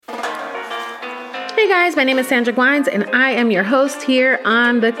Hey guys, my name is Sandra Gwines and I am your host here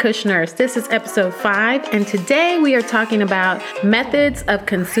on The Kush Nurse. This is episode 5 and today we are talking about methods of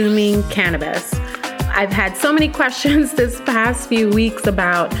consuming cannabis. I've had so many questions this past few weeks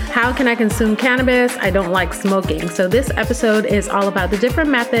about how can I consume cannabis? I don't like smoking. So this episode is all about the different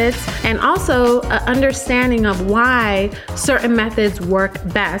methods and also an understanding of why certain methods work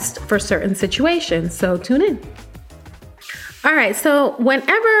best for certain situations. So tune in. All right, so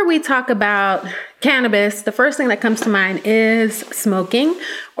whenever we talk about cannabis, the first thing that comes to mind is smoking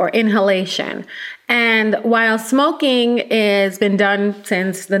or inhalation. And while smoking has been done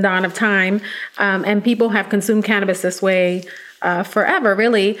since the dawn of time, and people have consumed cannabis this way forever,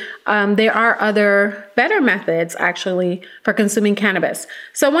 really, there are other better methods actually for consuming cannabis.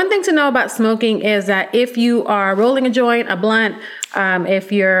 So one thing to know about smoking is that if you are rolling a joint, a blunt,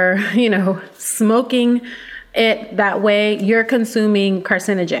 if you're, smoking it that way, you're consuming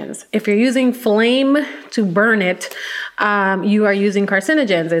carcinogens. If you're using flame to burn it, you are using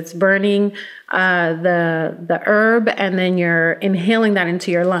carcinogens. It's burning the herb and then you're inhaling that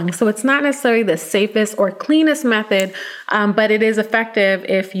into your lungs. So it's not necessarily the safest or cleanest method, but it is effective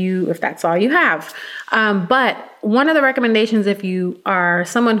if that's all you have. But one of the recommendations, if you are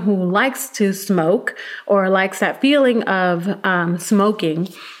someone who likes to smoke or likes that feeling of smoking,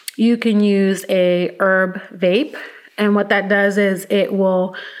 you can use a herb vape. And what that does is it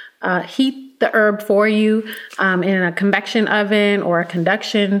will heat the herb for you in a convection oven or a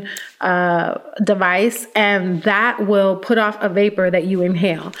conduction device, and that will put off a vapor that you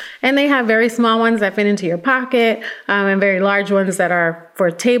inhale. And they have very small ones that fit into your pocket and very large ones that are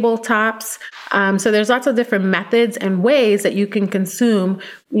for tabletops. So there's lots of different methods and ways that you can consume,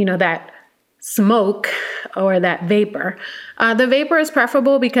 that smoke or that vapor. The vapor is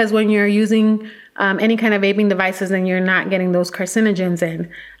preferable because when you're using any kind of vaping devices, then you're not getting those carcinogens in.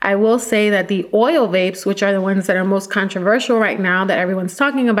 I will say that the oil vapes, which are the ones that are most controversial right now that everyone's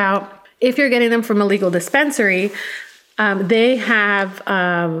talking about, if you're getting them from a legal dispensary, they have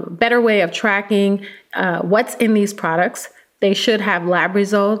a better way of tracking what's in these products. They should have lab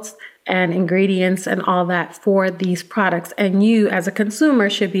results and ingredients and all that for these products. And you as a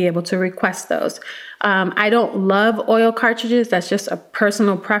consumer should be able to request those. I don't love oil cartridges. That's just a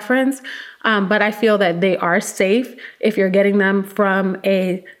personal preference. But I feel that they are safe if you're getting them from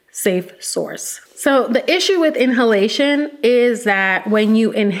a safe source. So the issue with inhalation is that when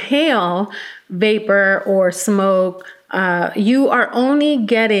you inhale vapor or smoke, you are only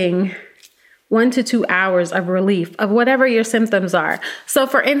getting 1 to 2 hours of relief of whatever your symptoms are. So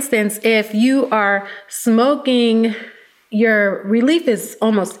for instance, if you are smoking, your relief is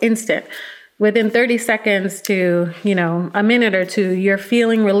almost instant. Within 30 seconds to, a minute or two, you're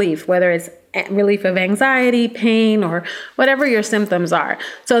feeling relief, whether it's relief of anxiety, pain, or whatever your symptoms are.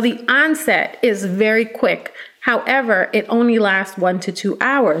 So the onset is very quick. However, it only lasts 1 to 2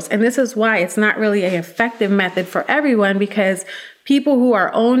 hours. And this is why it's not really an effective method for everyone, because people who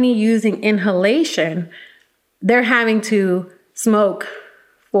are only using inhalation, they're having to smoke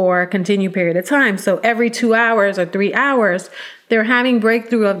for a continued period of time. So every 2 hours or 3 hours, they're having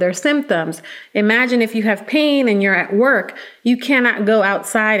breakthrough of their symptoms. Imagine if you have pain and you're at work, you cannot go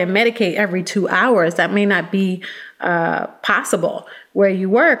outside and medicate every 2 hours. That may not be possible where you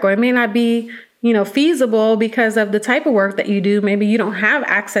work, or it may not be feasible because of the type of work that you do. Maybe you don't have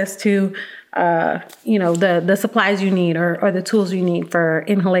access to, the supplies you need or the tools you need for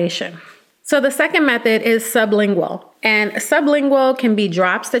inhalation. So the second method is sublingual. And sublingual can be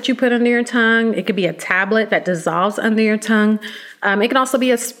drops that you put under your tongue. It could be a tablet that dissolves under your tongue. It can also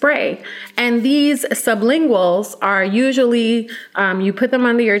be a spray. And these sublinguals are usually, you put them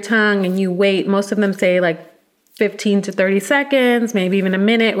under your tongue and you wait. Most of them say like 15 to 30 seconds, maybe even a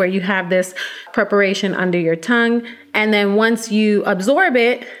minute, where you have this preparation under your tongue. And then once you absorb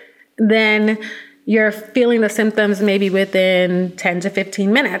it, then you're feeling the symptoms maybe within 10 to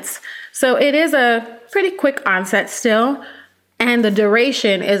 15 minutes. So it is a pretty quick onset still. And the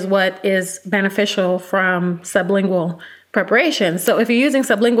duration is what is beneficial from sublingual preparation. So if you're using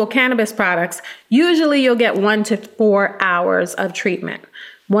sublingual cannabis products, usually you'll get 1 to 4 hours of treatment.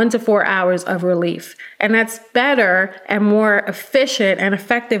 1 to 4 hours of relief. And that's better and more efficient and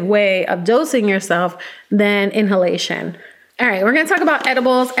effective way of dosing yourself than inhalation. All right, we're going to talk about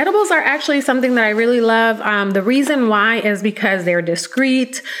edibles. Edibles are actually something that I really love. The reason why is because they're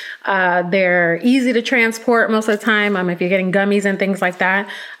discreet. They're easy to transport most of the time if you're getting gummies and things like that.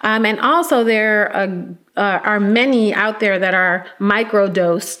 And also there are many out there that are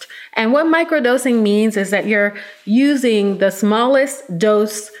microdosed. And what microdosing means is that you're using the smallest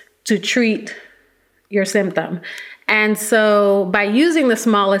dose to treat your symptom. And so by using the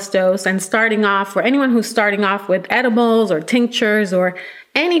smallest dose and starting off, for anyone who's starting off with edibles or tinctures or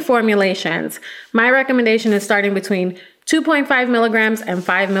any formulations, my recommendation is starting between 2.5 milligrams and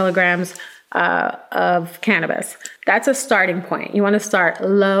 5 milligrams of cannabis. That's a starting point. You want to start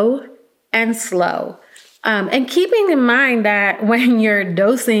low and slow. And keeping in mind that when you're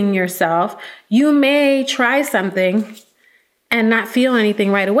dosing yourself, you may try something and not feel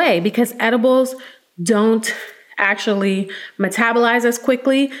anything right away because edibles don't actually metabolize as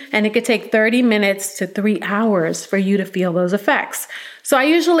quickly, and it could take 30 minutes to 3 hours for you to feel those effects. So I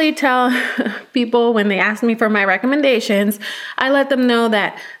usually tell people when they ask me for my recommendations, I let them know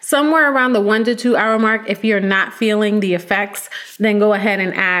that somewhere around the 1 to 2 hour mark, if you're not feeling the effects, then go ahead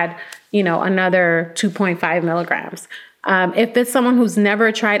and add, another 2.5 milligrams. If it's someone who's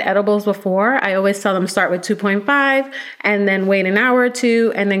never tried edibles before, I always tell them start with 2.5 and then wait an hour or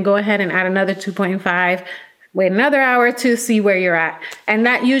two, and then go ahead and add another 2.5. Wait another hour or two, see where you're at. And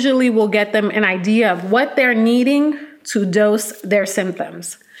that usually will get them an idea of what they're needing to dose their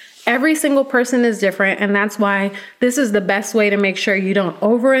symptoms. Every single person is different, and that's why this is the best way to make sure you don't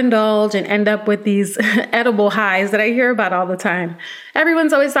overindulge and end up with these edible highs that I hear about all the time.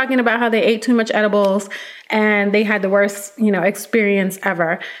 Everyone's always talking about how they ate too much edibles and they had the worst, experience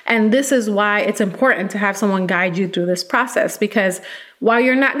ever. And this is why it's important to have someone guide you through this process, because while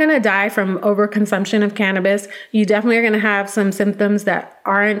you're not going to die from overconsumption of cannabis, you definitely are going to have some symptoms that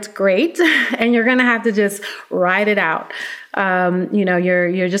aren't great, and you're going to have to just ride it out.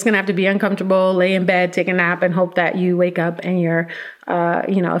 You're just going to have to be uncomfortable, lay in bed, take a nap, and hope that you wake up and your,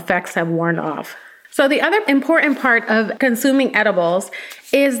 effects have worn off. So the other important part of consuming edibles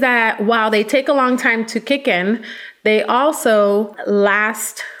is that while they take a long time to kick in, they also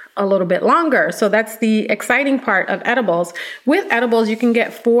last a little bit longer. So that's the exciting part of edibles. With edibles, you can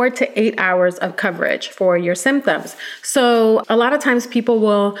get 4 to 8 hours of coverage for your symptoms. So a lot of times people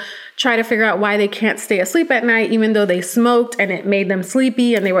will try to figure out why they can't stay asleep at night, even though they smoked and it made them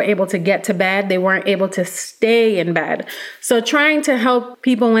sleepy and they were able to get to bed. They weren't able to stay in bed. So trying to help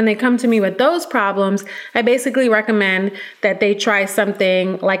people when they come to me with those problems, I basically recommend that they try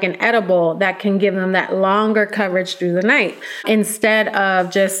something like an edible that can give them that longer coverage through the night instead of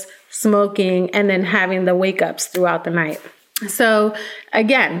just smoking and then having the wake ups throughout the night. So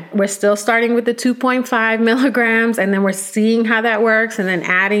again, we're still starting with the 2.5 milligrams, and then we're seeing how that works and then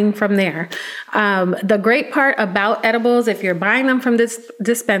adding from there. The great part about edibles, if you're buying them from this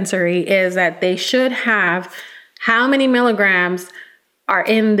dispensary, is that they should have how many milligrams are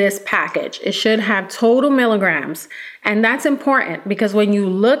in this package. It should have total milligrams. And that's important because when you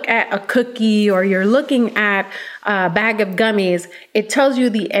look at a cookie or you're looking at a bag of gummies, it tells you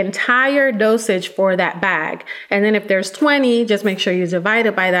the entire dosage for that bag. And then if there's 20, just make sure you divide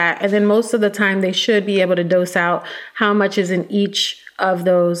it by that. And then most of the time they should be able to dose out how much is in each of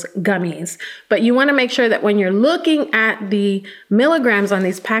those gummies. But you want to make sure that when you're looking at the milligrams on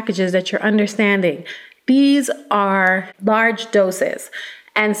these packages that you're understanding these are large doses.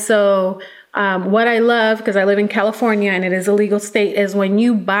 And so what I love, because I live in California and it is a legal state, is when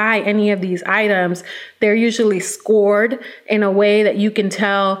you buy any of these items, they're usually scored in a way that you can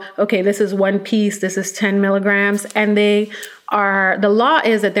tell, okay, this is one piece, this is 10 milligrams. And the law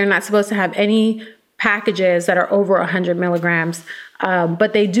is that they're not supposed to have any packages that are over 100 milligrams,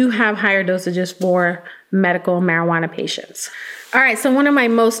 but they do have higher dosages for medical marijuana patients. All right, so one of my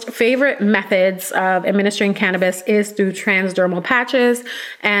most favorite methods of administering cannabis is through transdermal patches.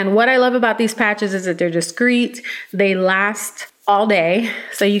 And what I love about these patches is that they're discreet, they last all day.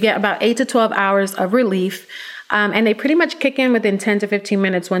 So you get about 8 to 12 hours of relief. And they pretty much kick in within 10 to 15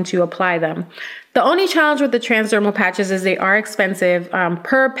 minutes once you apply them. The only challenge with the transdermal patches is they are expensive.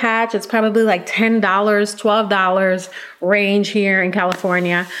 Per patch, it's probably like $10, $12 range here in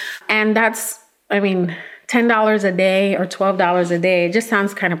California. And that's, $10 a day or $12 a day. It just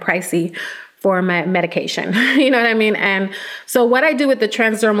sounds kind of pricey for my medication. You know what I mean? And so what I do with the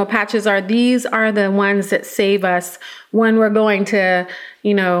transdermal patches these are the ones that save us when we're going to,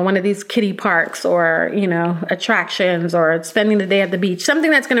 one of these kiddie parks or, attractions or spending the day at the beach, something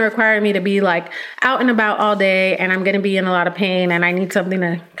that's going to require me to be like out and about all day, and I'm going to be in a lot of pain and I need something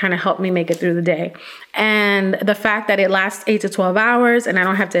to kind of help me make it through the day. And the fact that it lasts 8 to 12 hours and I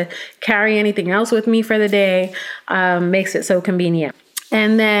don't have to carry anything else with me for the day makes it so convenient.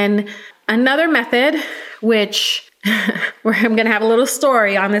 And then another method, which where I'm going to have a little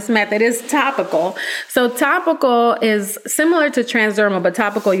story on this method, is topical. So topical is similar to transdermal, but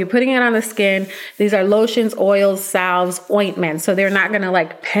topical, you're putting it on the skin. These are lotions, oils, salves, ointments. So they're not going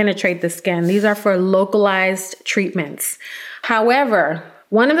to penetrate the skin. These are for localized treatments. However,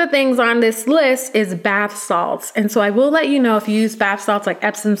 One of the things on this list is bath salts. And so I will let you know, if you use bath salts like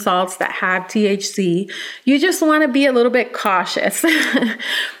Epsom salts that have THC, you just want to be a little bit cautious. The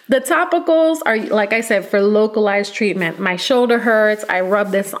topicals are, like I said, for localized treatment. My shoulder hurts, I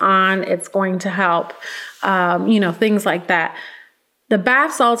rub this on, it's going to help, things like that. The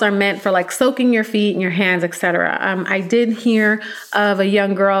bath salts are meant for like soaking your feet and your hands, etc. I did hear of a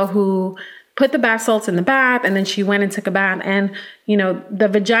young girl who put the bath salts in the bath, and then she went and took a bath, and the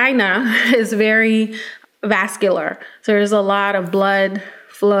vagina is very vascular, so there's a lot of blood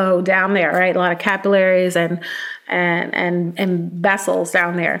flow down there, right? A lot of capillaries and vessels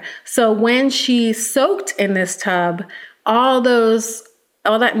down there. So when she soaked in this tub, all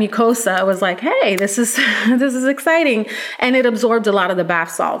that mucosa was like, hey, this is exciting. And it absorbed a lot of the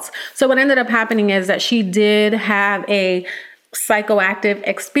bath salts. So what ended up happening is that she did have a psychoactive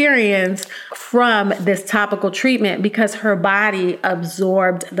experience from this topical treatment because her body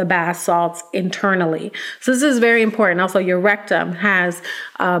absorbed the bath salts internally. So this is very important. Also, your rectum has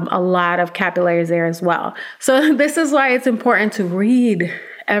a lot of capillaries there as well. So this is why it's important to read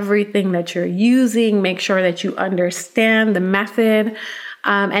everything that you're using, make sure that you understand the method,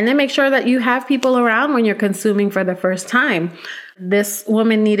 and then make sure that you have people around when you're consuming for the first time. This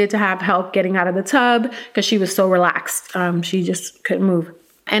woman needed to have help getting out of the tub because she was so relaxed. She just couldn't move.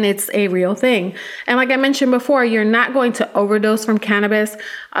 And it's a real thing. And like I mentioned before, you're not going to overdose from cannabis.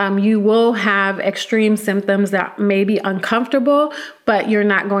 You will have extreme symptoms that may be uncomfortable, but you're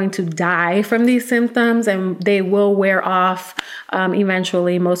not going to die from these symptoms, and they will wear off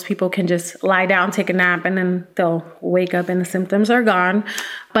eventually. Most people can just lie down, take a nap, and then they'll wake up and the symptoms are gone.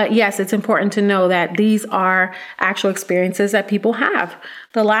 But yes, it's important to know that these are actual experiences that people have.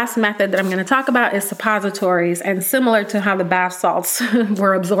 The last method that I'm going to talk about is suppositories, and similar to how the bath salts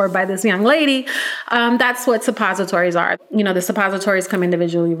were absorbed by this young lady, that's what suppositories are. The suppositories come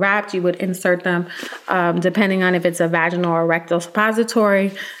individually wrapped. You would insert them depending on if it's a vaginal or rectal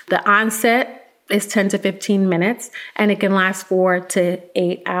suppository. The onset is 10 to 15 minutes, and it can last 4 to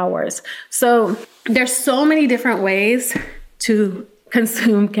 8 hours. So there's so many different ways to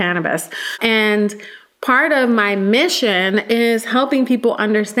consume cannabis. And part of my mission is helping people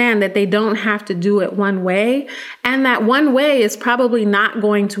understand that they don't have to do it one way, and that one way is probably not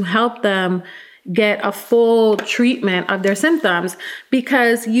going to help them get a full treatment of their symptoms,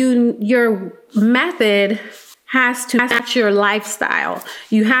 because your method has to match your lifestyle.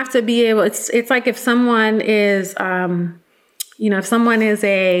 You have to be able, it's like if someone is, if someone is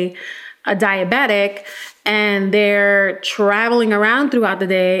a diabetic and they're traveling around throughout the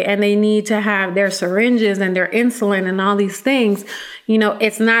day and they need to have their syringes and their insulin and all these things,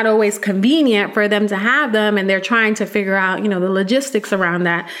 it's not always convenient for them to have them, and they're trying to figure out, the logistics around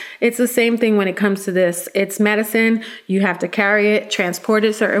that. It's the same thing when it comes to this. It's medicine. You have to carry it, transport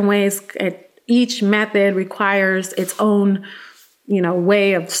it certain ways. Each method requires its own,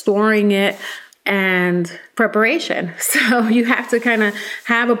 way of storing it and preparation. So you have to kind of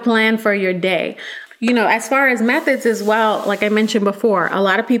have a plan for your day. As far as methods as well, like I mentioned before, a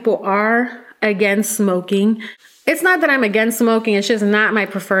lot of people are against smoking. It's not that I'm against smoking. It's just not my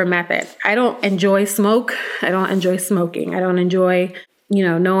preferred method. I don't enjoy smoke. I don't enjoy smoking. I don't enjoy,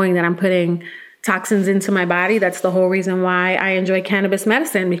 knowing that I'm putting toxins into my body. That's the whole reason why I enjoy cannabis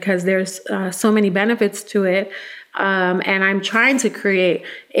medicine, because there's so many benefits to it. And I'm trying to create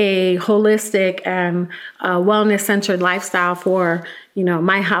a holistic and wellness-centered lifestyle for,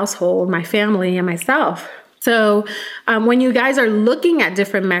 my household, my family, and myself. So when you guys are looking at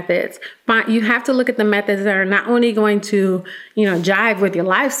different methods, you have to look at the methods that are not only going to, jive with your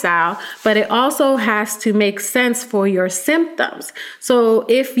lifestyle, but it also has to make sense for your symptoms. So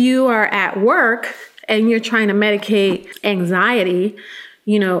if you are at work and you're trying to medicate anxiety,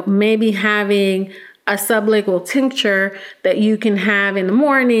 maybe having a sublingual tincture that you can have in the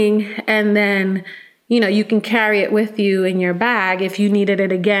morning, and then you can carry it with you in your bag if you needed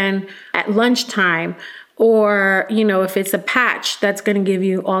it again at lunchtime, or if it's a patch that's going to give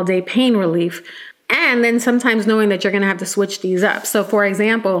you all day pain relief. And then sometimes knowing that you're going to have to switch these up. So for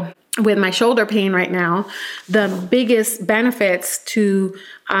example, with my shoulder pain right now, the biggest benefits to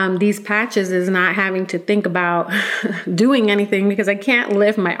these patches is not having to think about doing anything, because I can't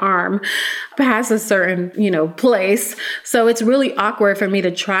lift my arm past a certain, place. So it's really awkward for me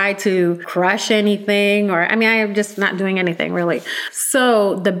to try to crush anything, I'm just not doing anything really.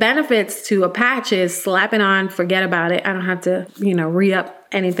 So the benefits to a patch is slap it on, forget about it. I don't have to, re-up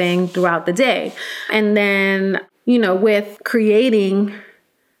anything throughout the day. And then, with creating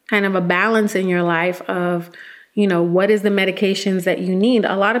kind of a balance in your life of, what is the medications that you need?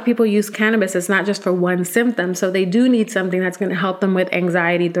 A lot of people use cannabis. It's not just for one symptom. So they do need something that's going to help them with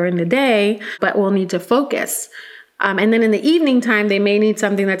anxiety during the day, but will need to focus. And then in the evening time, they may need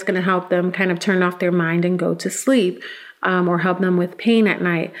something that's going to help them kind of turn off their mind and go to sleep, or help them with pain at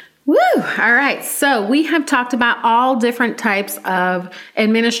night. Woo! All right. So we have talked about all different types of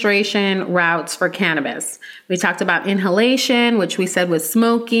administration routes for cannabis. We talked about inhalation, which we said was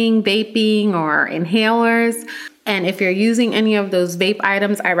smoking, vaping, or inhalers. And if you're using any of those vape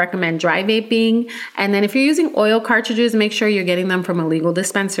items, I recommend dry vaping. And then if you're using oil cartridges, make sure you're getting them from a legal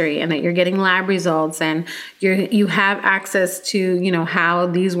dispensary and that you're getting lab results and you have access to, how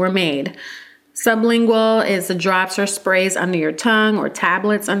these were made. Sublingual is the drops or sprays under your tongue or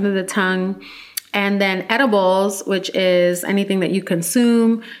tablets under the tongue. And then edibles, which is anything that you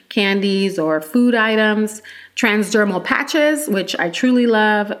consume, candies or food items. Transdermal patches, which I truly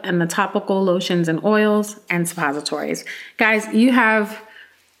love, and the topical lotions and oils and suppositories. Guys, you have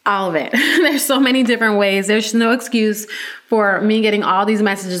all of it. There's so many different ways. There's no excuse for me getting all these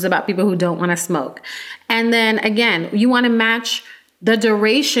messages about people who don't want to smoke. And then again, you want to match the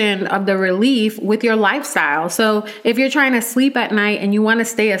duration of the relief with your lifestyle. So if you're trying to sleep at night and you want to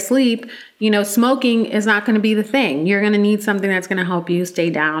stay asleep, smoking is not going to be the thing. You're going to need something that's going to help you stay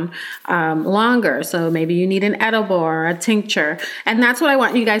down longer. So maybe you need an edible or a tincture. And that's what I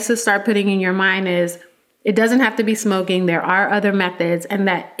want you guys to start putting in your mind is it doesn't have to be smoking. There are other methods, and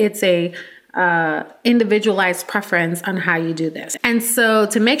that it's a individualized preference on how you do this. And so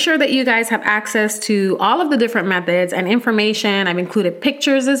to make sure that you guys have access to all of the different methods and information, I've included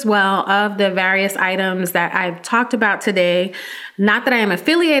pictures as well of the various items that I've talked about today. Not that I am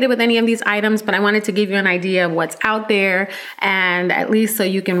affiliated with any of these items, but I wanted to give you an idea of what's out there, and at least so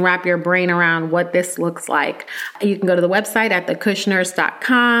you can wrap your brain around what this looks like. You can go to the website at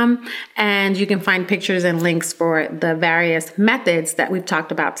thekushnerse.com and you can find pictures and links for the various methods that we've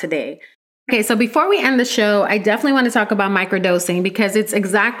talked about today. Okay, so before we end the show, I definitely want to talk about microdosing because it's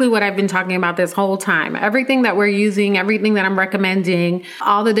exactly what I've been talking about this whole time. Everything that we're using, everything that I'm recommending,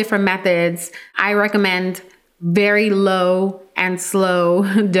 all the different methods, I recommend very low and slow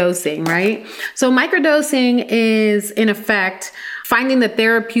dosing, right? So microdosing is, in effect, finding the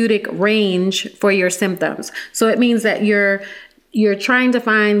therapeutic range for your symptoms. So it means that you're trying to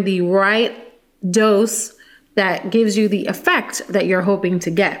find the right dose that gives you the effect that you're hoping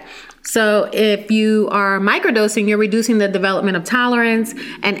to get. So if you are microdosing, you're reducing the development of tolerance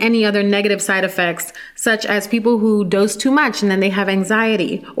and any other negative side effects, such as people who dose too much and then they have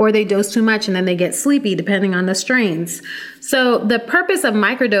anxiety, or they dose too much and then they get sleepy, depending on the strains. So the purpose of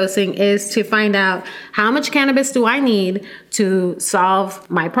microdosing is to find out how much cannabis do I need to solve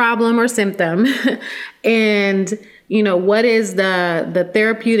my problem or symptom, and what is the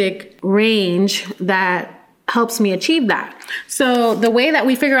therapeutic range that helps me achieve that. So the way that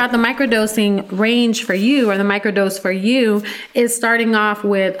we figure out the microdosing range for you, or the microdose for you, is starting off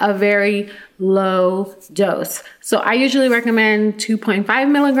with a very low dose. So I usually recommend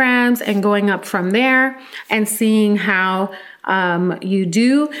 2.5 milligrams and going up from there and seeing how you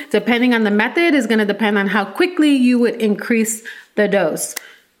do. Depending on the method is going to depend on how quickly you would increase the dose.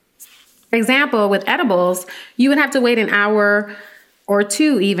 For example, with edibles, you would have to wait an hour or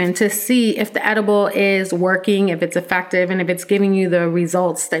two even to see if the edible is working, if it's effective, and if it's giving you the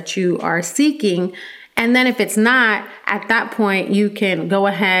results that you are seeking. And then if it's not, at that point, you can go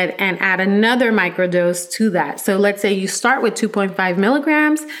ahead and add another microdose to that. So let's say you start with 2.5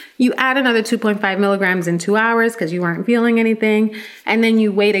 milligrams, you add another 2.5 milligrams in 2 hours because you weren't feeling anything, and then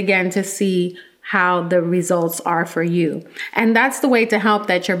you wait again to see how the results are for you. And that's the way to help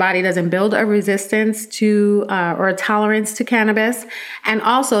that your body doesn't build a resistance to or a tolerance to cannabis, and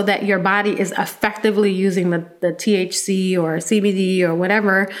also that your body is effectively using the THC or CBD or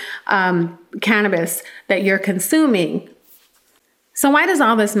whatever cannabis that you're consuming. So why does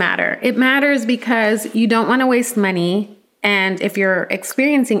all this matter? It matters because you don't want to waste money. And if you're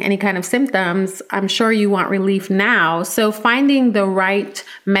experiencing any kind of symptoms, I'm sure you want relief now. So finding the right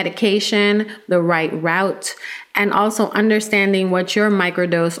medication, the right route, and also understanding what your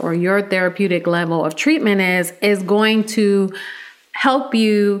microdose or your therapeutic level of treatment is going to help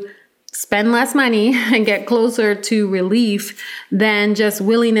you spend less money and get closer to relief than just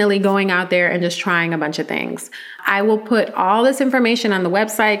willy-nilly going out there and just trying a bunch of things. I will put all this information on the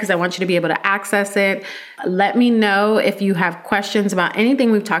website because I want you to be able to access it. Let me know if you have questions about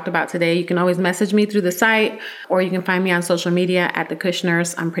anything we've talked about today. You can always message me through the site, or you can find me on social media at The Kush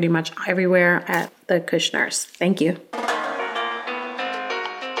Nurse. I'm pretty much everywhere at The Kush Nurse. Thank you.